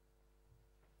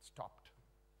 Stopped.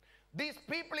 These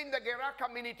people in the Gera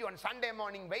community on Sunday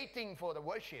morning waiting for the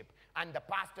worship, and the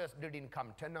pastors didn't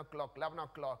come. 10 o'clock, 11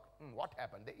 o'clock. What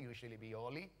happened? They usually be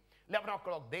early. 11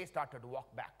 o'clock, they started to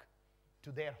walk back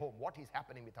to their home. What is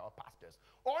happening with our pastors?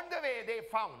 On the way, they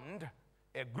found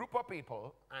a group of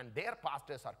people, and their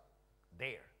pastors are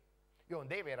there. You know,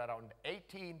 they were around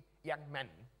 18 young men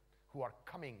who are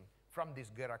coming from this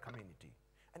Gera community.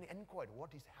 And they inquired,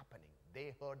 what is happening?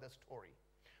 They heard the story.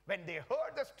 When they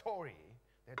heard the story,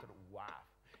 they thought, wow.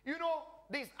 You know,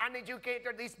 these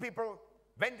uneducated, these people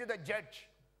went to the judge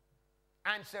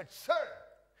and said, "Sir,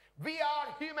 we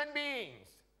are human beings.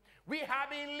 We have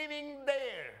been living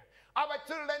there. Our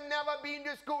children never been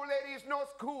to school. There is no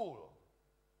school.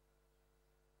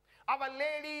 Our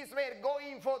ladies were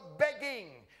going for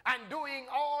begging and doing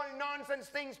all nonsense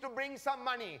things to bring some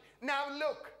money. Now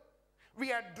look,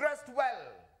 we are dressed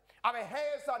well. Our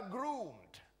hairs are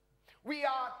groomed. We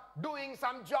are doing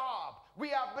some job.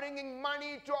 We are bringing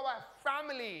money to our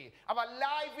family. Our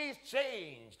life is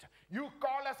changed. You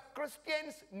call us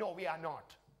Christians? No, we are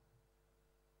not.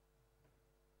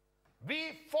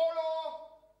 We follow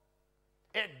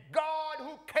a God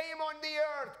who came on the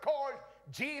earth called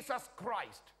Jesus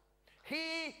Christ.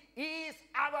 He is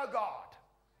our God.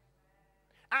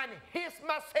 And his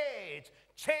message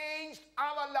changed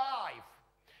our life.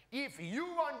 If you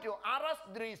want to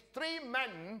arrest these 3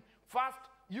 men, first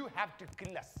you have to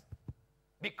kill us.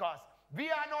 Because we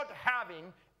are not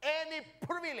having any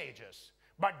privileges.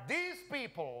 But these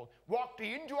people walked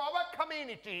into our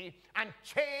community and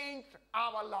changed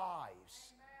our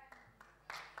lives.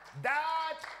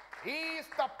 That is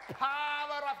the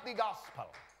power of the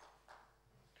gospel.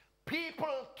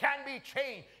 People can be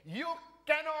changed. You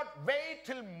cannot wait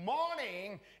till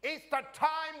morning. It's the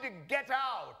time to get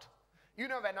out. You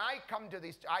know, when I come to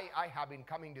this, I have been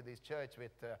coming to this church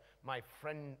with my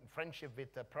friendship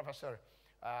with Professor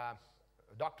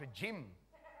Dr. Jim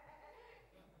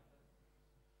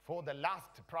for the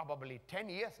last probably 10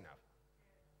 years now,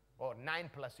 or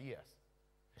 9+ years.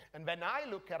 And when I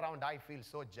look around, I feel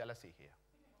so jealousy here.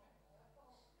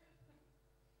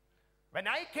 When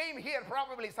I came here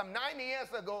probably some 9 years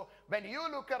ago, when you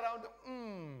look around,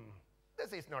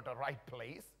 this is not a right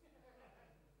place.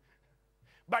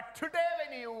 But today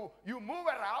when you move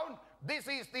around, this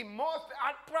is the most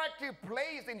attractive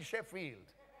place in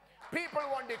Sheffield. People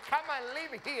want to come and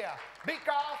live here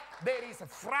because there is a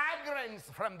fragrance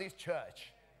from this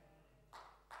church.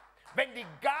 When the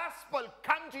gospel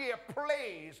comes to a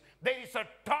place, there is a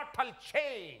total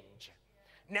change.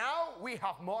 Now we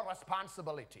have more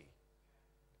responsibility.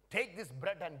 Take this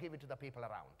bread and give it to the people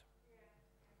around.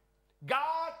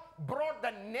 God brought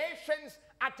the nations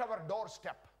at our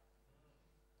doorstep.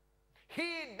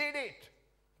 He did it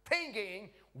thinking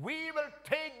we will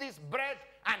take this bread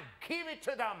and give it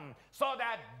to them so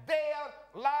that their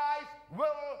life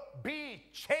will be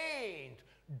changed.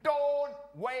 Don't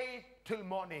wait till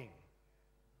morning.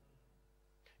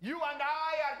 You and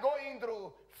I are going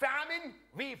through famine.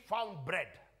 We found bread.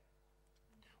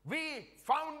 We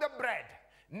found the bread.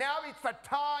 Now it's the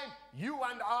time you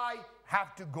and I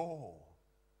have to go.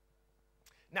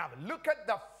 Now look at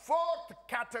the 4th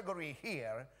category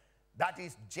here. That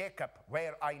is Jacob,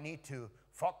 where I need to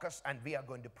focus, and we are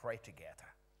going to pray together.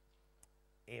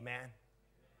 Amen.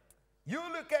 You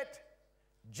look at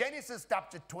Genesis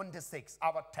chapter 26,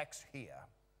 our text here.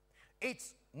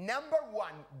 It's number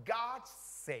one, God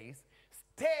says,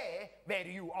 stay where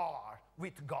you are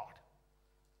with God.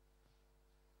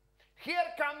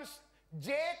 Here comes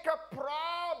Jacob,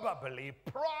 probably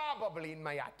in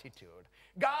my attitude.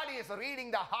 God is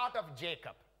reading the heart of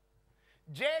Jacob.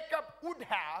 Jacob would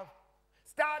have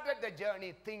started the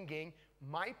journey thinking,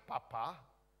 my papa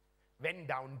went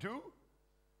down to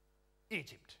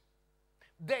Egypt.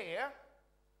 There,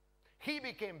 he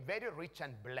became very rich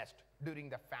and blessed during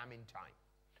the famine time.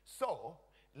 So,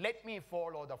 let me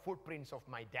follow the footprints of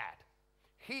my dad.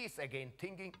 He is again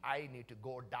thinking, I need to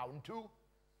go down to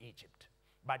Egypt.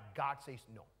 But God says,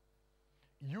 no.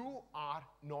 You are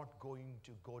not going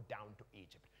to go down to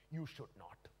Egypt. You should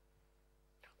not.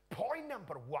 Point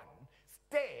number one,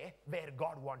 stay where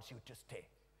God wants you to stay.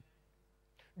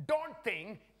 Don't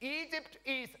think Egypt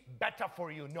is better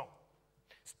for you. No.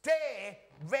 Stay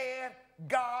where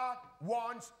God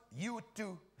wants you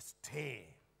to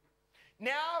stay.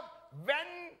 Now,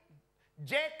 when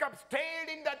Jacob stayed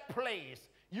in that place,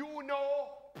 you know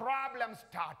problems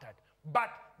started. But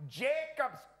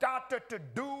Jacob started to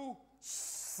do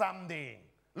something.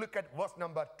 Look at verse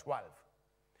number 12.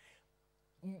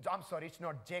 I'm sorry, it's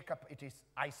not Jacob, it is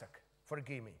Isaac.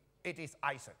 Forgive me. It is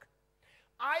Isaac.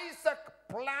 Isaac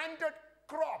planted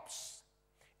crops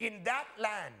in that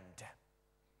land,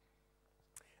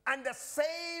 and the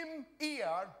same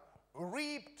year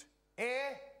reaped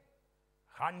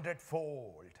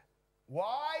 100-fold.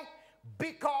 Why?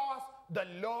 Because the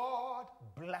Lord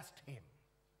blessed him.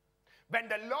 When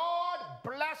the Lord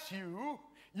bless you,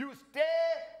 you stay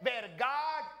where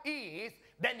God is,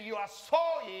 then you are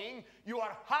sowing, your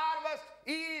harvest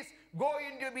is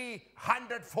going to be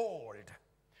 100-fold.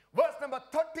 Verse number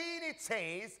 13, it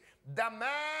says, the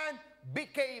man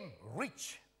became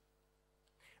rich,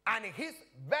 and his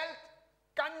wealth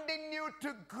continued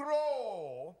to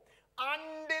grow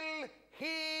until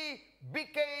he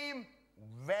became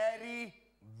very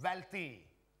wealthy.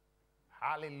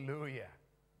 Hallelujah.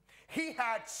 He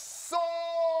had so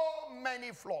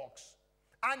many flocks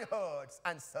and herds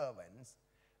and servants,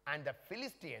 and the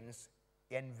Philistines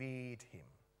envied him.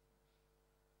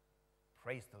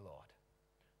 Praise the Lord.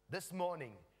 This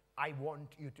morning, I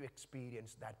want you to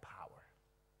experience that power.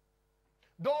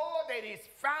 Though there is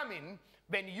famine,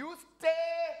 when you stay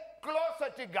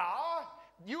closer to God,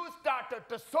 you started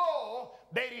to sow,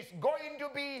 there is going to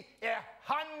be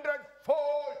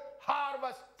 100-fold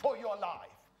harvest for your life.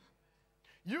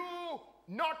 You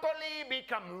not only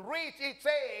become rich, it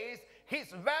says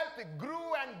his wealth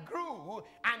grew and grew,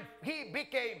 and he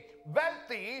became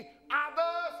wealthy.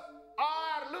 Others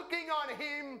are looking on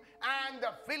him, and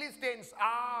the Philistines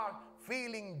are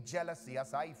feeling jealousy,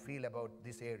 as I feel about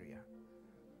this area.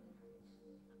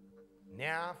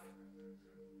 Now,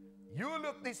 you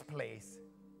look this place,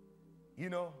 you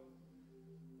know,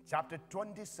 chapter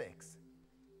 26,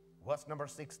 verse number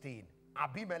 16.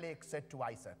 Abimelech said to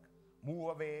Isaac, move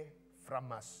away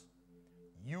from us.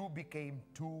 You became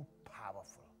too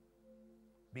powerful.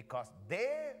 Because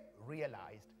they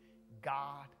realized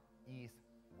God is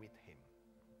with him.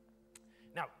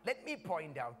 Now, let me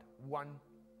point out one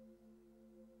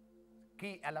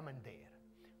key element there.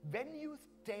 When you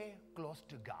stay close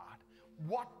to God,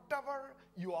 whatever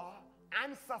your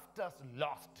ancestors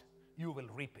lost, you will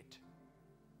reap it.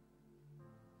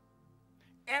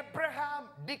 Abraham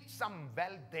did some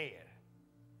well there,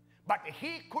 but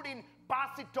he couldn't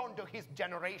pass it on to his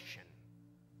generation.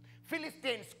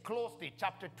 Philistines closed it.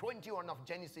 Chapter 21 of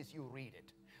Genesis, you read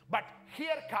it. But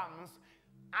here comes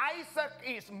Isaac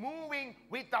is moving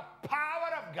with the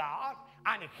power of God,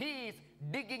 and he is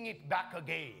digging it back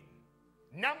again.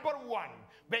 Number one,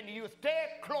 when you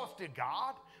stay close to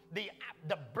God, the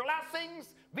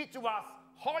blessings which was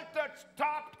halted,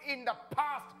 stopped in the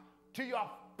past to your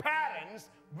parents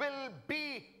will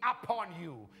be upon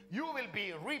you. You will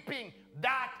be reaping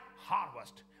that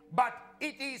harvest. But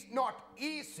it is not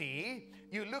easy.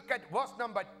 You look at verse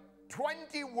number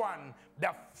 21.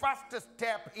 The first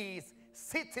step is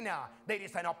sitna. There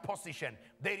is an opposition.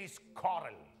 There is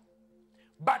quarrel.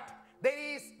 But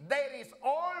there is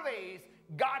always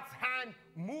God's hand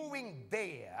moving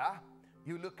there.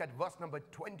 You look at verse number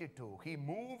 22. He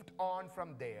moved on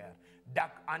from there, dug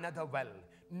another well.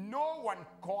 No one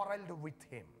quarreled with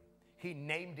him. He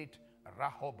named it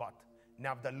Rehoboth.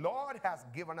 Now the Lord has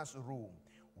given us room.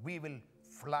 We will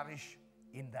flourish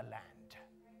in the land.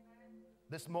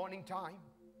 This morning time,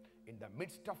 in the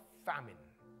midst of famine,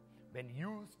 when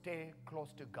you stay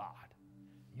close to God,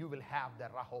 you will have the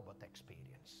Rehoboth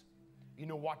experience. You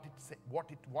know what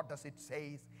does it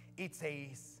say? It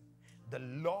says, the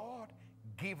Lord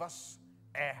give us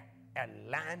a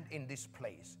land in this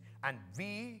place, and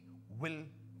we will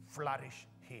flourish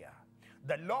here.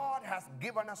 The Lord has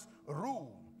given us room,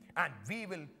 and we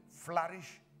will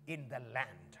flourish in the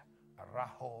land,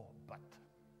 Rehoboth.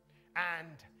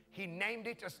 And he named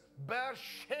it as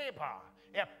Beersheba,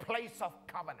 a place of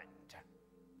covenant,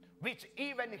 which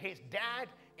even his dad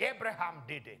Abraham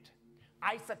did it.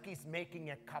 Isaac is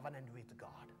making a covenant with God.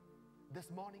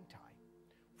 This morning time,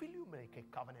 will you make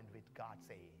a covenant with God,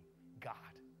 saying, God,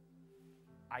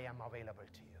 I am available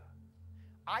to you.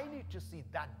 I need to see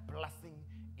that blessing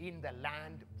in the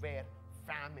land where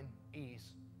famine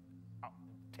is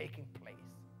taking place.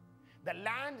 The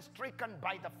land stricken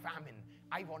by the famine,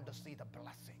 I want to see the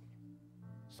blessing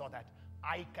so that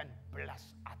I can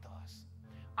bless others.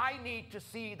 I need to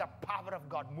see the power of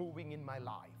God moving in my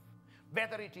life.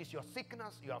 Whether it is your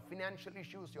sickness, your financial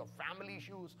issues, your family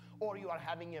issues, or you are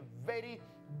having a very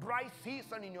dry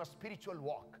season in your spiritual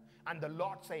walk, and the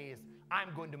Lord says,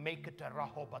 I'm going to make it a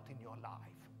Rehoboth in your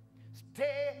life.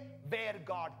 Stay where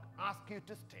God asks you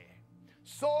to stay.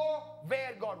 Sow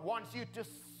where God wants you to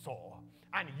sow.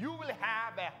 And you will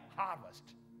have a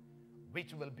harvest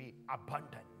which will be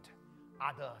abundant.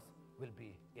 Others will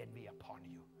be envy upon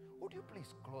you. Would you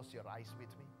please close your eyes with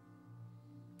me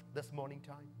this morning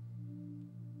time?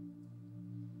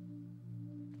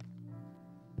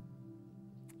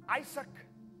 Isaac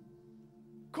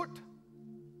could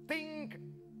think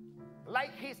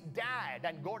like his dad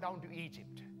and go down to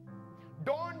Egypt.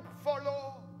 Don't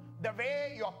follow the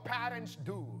way your parents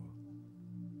do.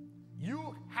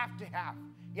 You have to have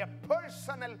a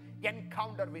personal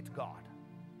encounter with God.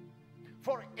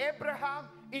 For Abraham,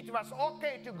 it was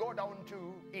okay to go down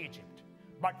to Egypt.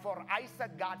 But for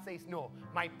Isaac, God says, no,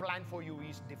 my plan for you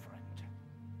is different.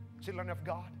 Children of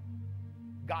God,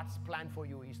 God's plan for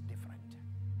you is different.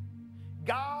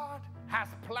 God has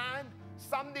planned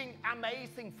something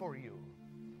amazing for you.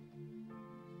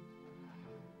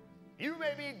 You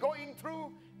may be going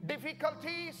through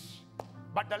difficulties,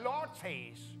 but the Lord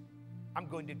says, I'm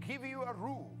going to give you a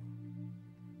room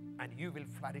and you will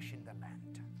flourish in the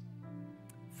land.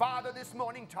 Father, this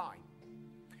morning time,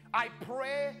 I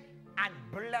pray and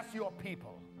bless your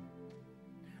people.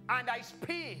 And I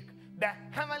speak the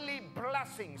heavenly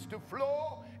blessings to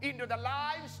flow into the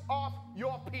lives of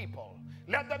your people.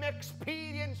 Let them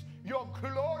experience your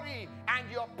glory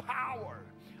and your power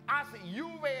as you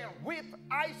were with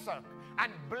Isaac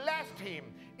and blessed him.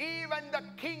 Even the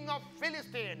king of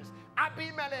Philistines,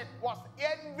 Abimelech, was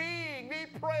envying.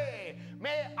 We pray,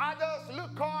 may others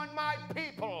look on my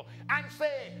people and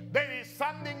say, there is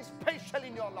something special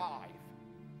in your life.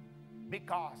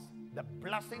 Because the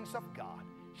blessings of God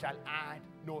shall add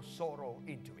no sorrow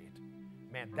into it.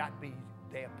 May that be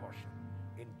their portion.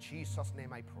 In Jesus'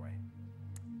 name I pray.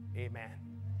 Amen.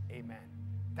 Amen.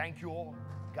 Thank you all.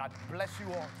 God bless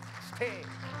you all. Stay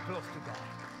close to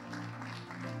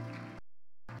God.